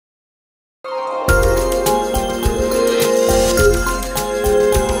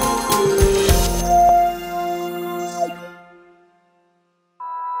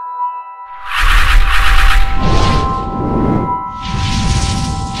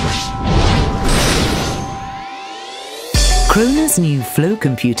KROHNE's new flow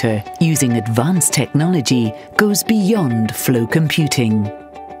computer, using advanced technology, goes beyond flow computing.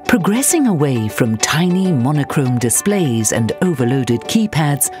 Progressing away from tiny monochrome displays and overloaded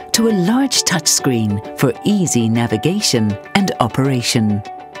keypads to a large touchscreen for easy navigation and operation.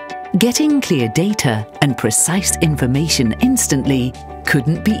 Getting clear data and precise information instantly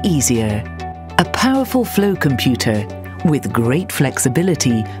couldn't be easier. A powerful flow computer with great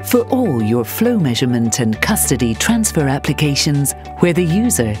flexibility for all your flow measurement and custody transfer applications where the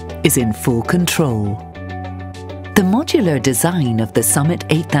user is in full control. The modular design of the Summit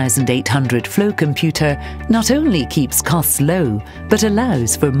 8800 flow computer not only keeps costs low, but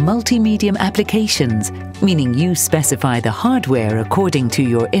allows for multimedia applications, meaning you specify the hardware according to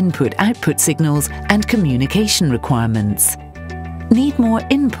your input-output signals and communication requirements. Need more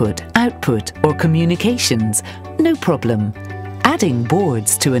input, output, or communications? No problem. Adding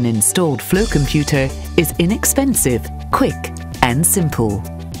boards to an installed flow computer is inexpensive, quick, and simple.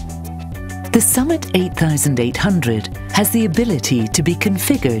 The Summit 8800 has the ability to be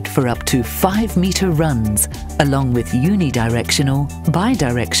configured for up to 5-meter runs, along with unidirectional,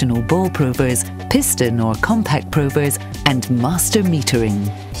 bidirectional ball provers, piston or compact provers, and master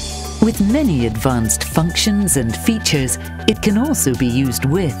metering. With many advanced functions and features, it can also be used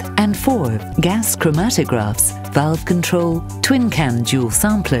with and for gas chromatographs, valve control, twin-can dual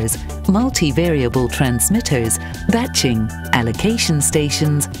samplers, multi-variable transmitters, batching, allocation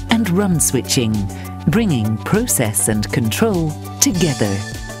stations, and run switching, bringing process and control together.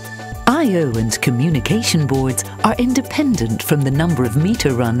 I/O and communication boards are independent from the number of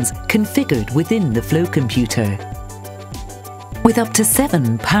meter runs configured within the flow computer. With up to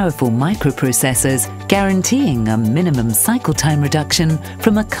 7 powerful microprocessors guaranteeing a minimum cycle time reduction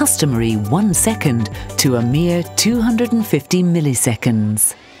from a customary 1 second to a mere 250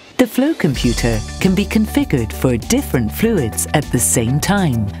 milliseconds. The flow computer can be configured for different fluids at the same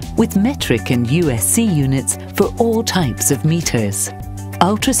time, with metric and USC units for all types of meters: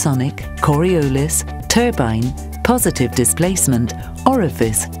 ultrasonic, Coriolis, turbine, positive displacement,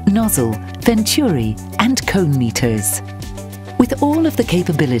 orifice, nozzle, venturi, and cone meters. With all of the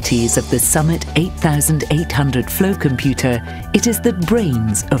capabilities of the Summit 8800 flow computer, it is the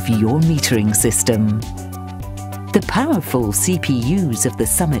brains of your metering system. The powerful CPUs of the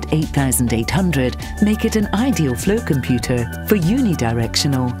Summit 8800 make it an ideal flow computer for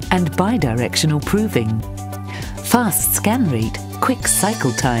unidirectional and bidirectional proving. Fast scan rate, quick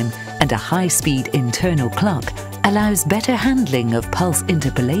cycle time, and a high-speed internal clock allows better handling of pulse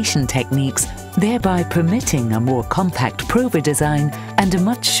interpolation techniques, thereby permitting a more compact prover design and a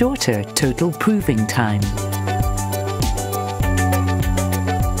much shorter total proving time.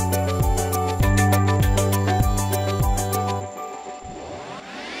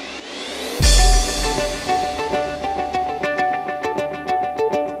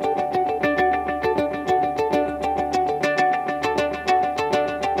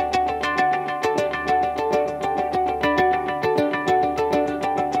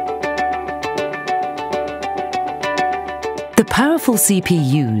 The powerful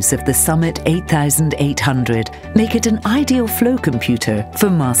CPUs of the Summit 8800 make it an ideal flow computer for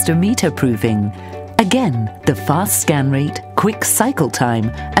master meter proving. Again, the fast scan rate, quick cycle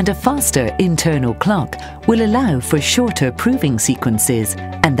time, and a faster internal clock will allow for shorter proving sequences,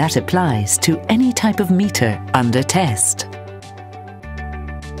 and that applies to any type of meter under test.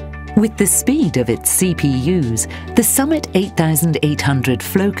 With the speed of its CPUs, the Summit 8800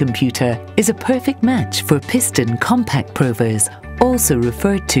 flow computer is a perfect match for piston compact provers, also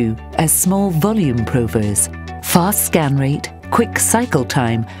referred to as small volume provers. Fast scan rate, quick cycle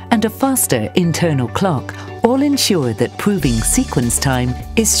time, and a faster internal clock all ensure that proving sequence time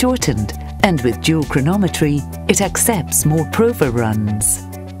is shortened, and with dual chronometry, it accepts more prover runs.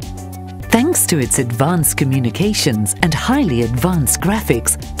 Thanks to its advanced communications and highly advanced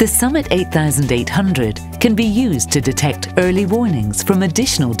graphics, the Summit 8800 can be used to detect early warnings from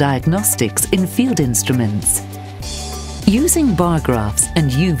additional diagnostics in field instruments. Using bar graphs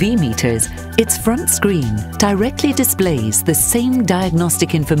and UV meters, its front screen directly displays the same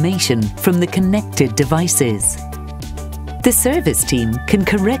diagnostic information from the connected devices. The service team can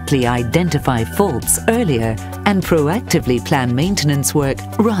correctly identify faults earlier and proactively plan maintenance work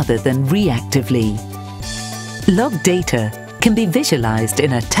rather than reactively. Log data can be visualized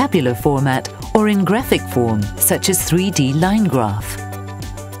in a tabular format or in graphic form, such as 3D line graph.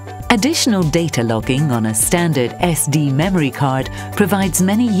 Additional data logging on a standard SD memory card provides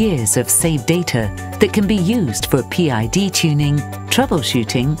many years of saved data that can be used for PID tuning,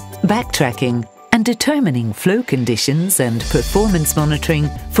 troubleshooting, backtracking, and determining flow conditions and performance monitoring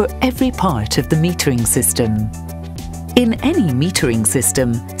for every part of the metering system. In any metering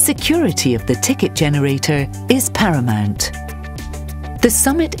system, security of the ticket generator is paramount. The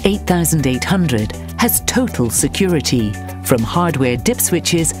Summit 8800 has total security, from hardware dip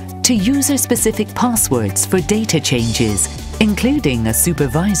switches to user-specific passwords for data changes, including a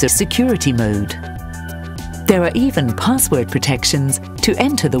supervisor security mode. There are even password protections to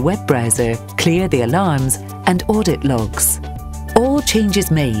enter the web browser, clear the alarms, and audit logs. All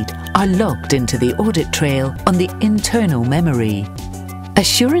changes made are logged into the audit trail on the internal memory.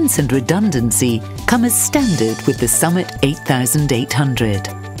 Assurance and redundancy come as standard with the Summit 8800.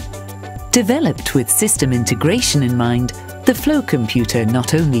 Developed with system integration in mind, the Flow computer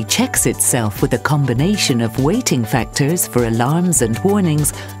not only checks itself with a combination of weighting factors for alarms and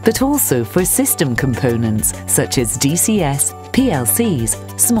warnings, but also for system components such as DCS,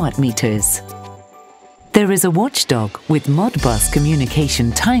 PLCs, smart meters. There is a watchdog with Modbus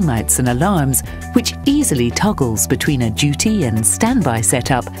communication timeouts and alarms, which easily toggles between a duty and standby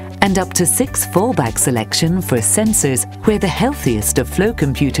setup, and up to 6 fallback selection for sensors, where the healthiest of Flow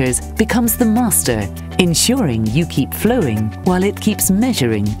computers becomes the master, ensuring you keep flowing while it keeps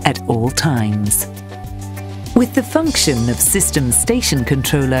measuring at all times. With the function of System Station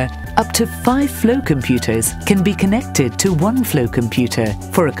Controller, up to 5 Flow computers can be connected to one Flow computer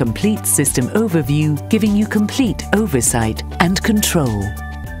for a complete system overview, giving you complete oversight and control.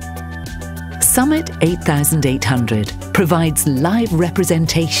 Summit 8800 provides live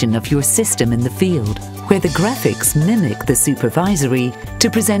representation of your system in the field, where the graphics mimic the supervisory to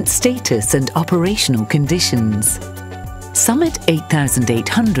present status and operational conditions. Summit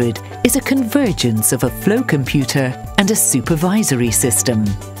 8800 is a convergence of a Flow computer and a supervisory system.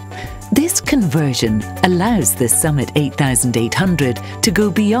 This conversion allows the Summit 8800 to go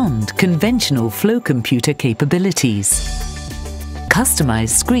beyond conventional Flow computer capabilities. Customized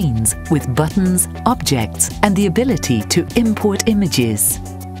screens with buttons, objects, and the ability to import images.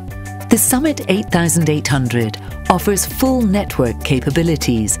 The Summit 8800 offers full network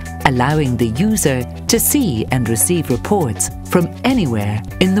capabilities, allowing the user to see and receive reports from anywhere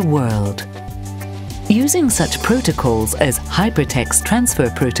in the world. Using such protocols as Hypertext Transfer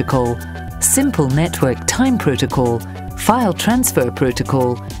Protocol, Simple Network Time Protocol, File Transfer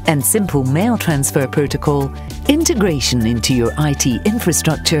Protocol, and Simple Mail Transfer Protocol, integration into your IT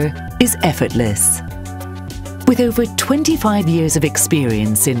infrastructure is effortless. With over 25 years of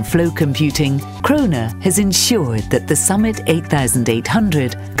experience in Flow computing, KROHNE has ensured that the Summit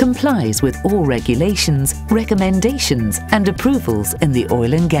 8800 complies with all regulations, recommendations, and approvals in the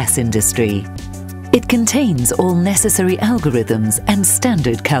oil and gas industry. It contains all necessary algorithms and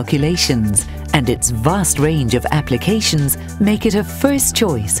standard calculations, and its vast range of applications make it a first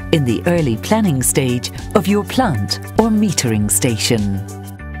choice in the early planning stage of your plant or metering station.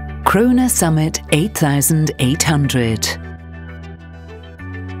 KROHNE Summit 8800.